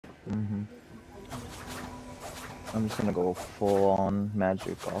Mm-hmm. I'm just gonna go full on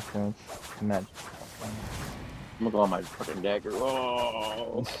magic offense. Magic. I'm gonna go on my fucking dagger.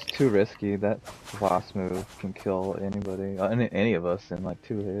 Oh. It's too risky. That last move can kill anybody, any of us in like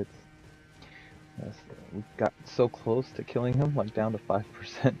 2 hits. Yes, we got so close to killing him, like down to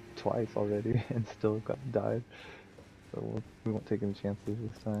 5% twice already, and still got died. So we won't take any chances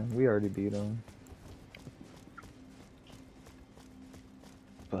this time. We already beat him,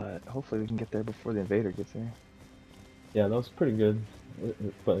 but hopefully we can get there before the invader gets here. Yeah, that was pretty good.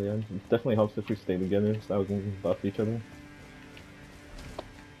 But yeah, it definitely helps if we stay together so that we can buff each other.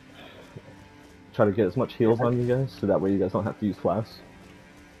 Try to get as much heals on you guys so that way you guys don't have to use flasks.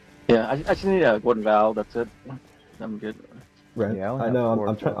 Yeah, I just need a golden valve. That's it. I'm good. Right. Yeah, I know.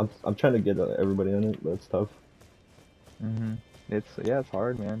 I'm trying to get everybody in it, but it's tough. Mhm. It's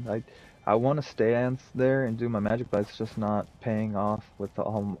hard, man. I want to stand there and do my magic, but it's just not paying off with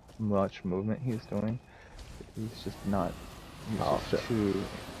how much movement he's doing. He's just not. He's Oh just shit. too.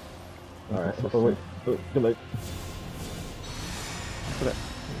 Alright. inconsistent. Oh, good night. Wait a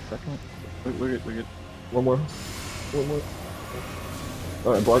second. We're good. We're good. One more.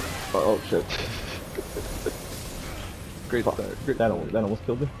 Alright, block. Oh shit. Great start. Great That start. almost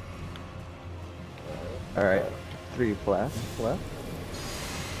killed me. All right, 3 flasks left.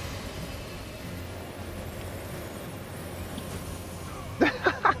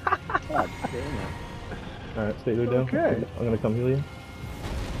 God damn it. Alright, stay there down. Okay. I'm gonna come heal you.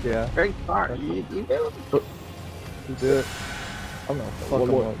 Yeah, Very far. You do? you do it. I'm gonna fuck One him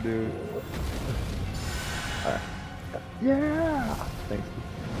more. up, dude. Alright. Yeah! Thanks.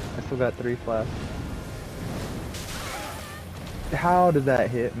 I still got 3 flasks. How did that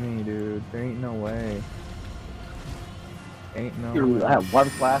hit me, dude? There ain't no way. Ain't no Dude, way. I have 1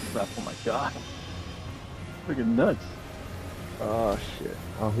 flask left. Oh my god. Freaking nuts. Oh shit.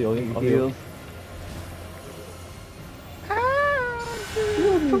 I'll heal you. He I'll heal. heals.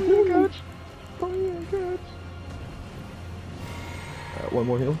 Put me in, coach. Put me in, coach. One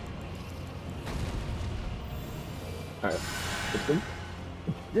more heal. Alright. Let's go.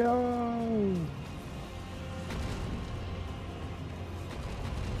 Yo!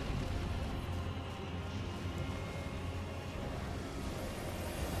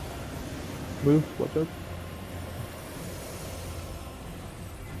 Move. Watch out.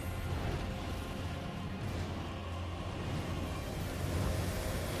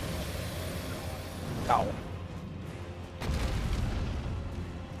 Ow.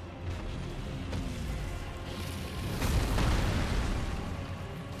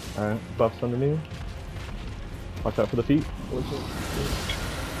 Alright, buffs underneath. Watch out for the feet.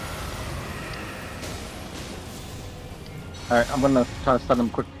 Alright, I'm gonna try to stun him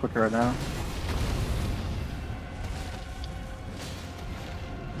quicker right now.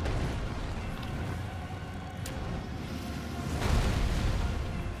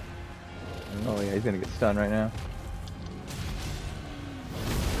 Oh yeah, he's gonna get stunned right now.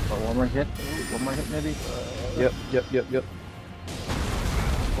 Oh, one more hit. Ooh, one more hit maybe. Yep.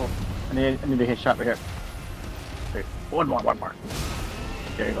 Oh, I need to hit shot right here. Wait, one more.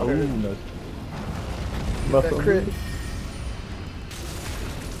 There you go. Oh, nice. Get that crit.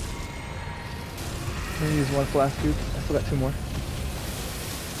 I'm gonna use 1 flask, dude. I still got 2 more.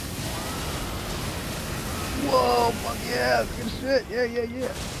 Whoa, fuck yeah, good shit. Yeah.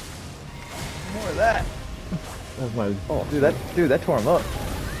 More of that. That's my. Oh, dude, that tore him up.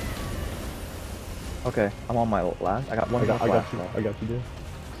 Okay, I'm on my last. I got 1 more flask. I got you, dude.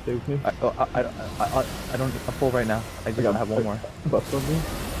 Stay with me. I don't. I'm full right now. I have 1 more. Buffs on me.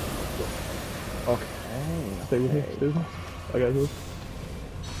 Okay. Stay with me. Stay with me. I got heals.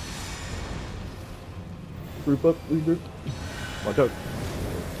 Group up. Regroup. Watch out.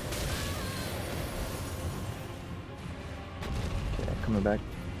 Okay, coming back.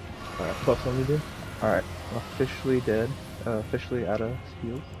 Alright, buffs on me, dude. Alright, officially dead. Officially out of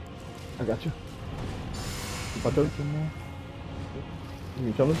heals. I got you. Watch out.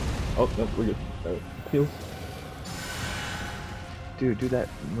 You coming? Oh, no, we're good. Alright, heals. Dude, do that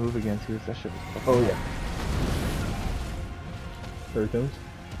move again too. That shit was fucking. Oh, yeah. There it comes.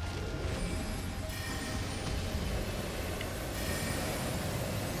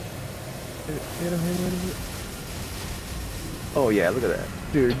 Hit him. Oh yeah, look at that.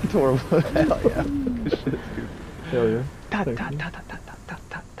 Dude, tore him. Hell yeah. Good shit, dude. Hell yeah.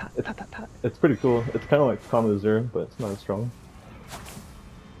 It's pretty cool. It's kind of like Common Zero, but it's not as strong.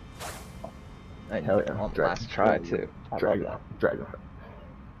 Hell yeah. Last try too. Dragon.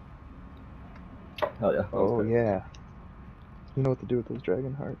 Hell yeah. Oh yeah. You know what to do with those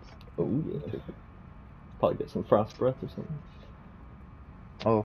dragon hearts. Oh yeah. Probably get some frost breath or something.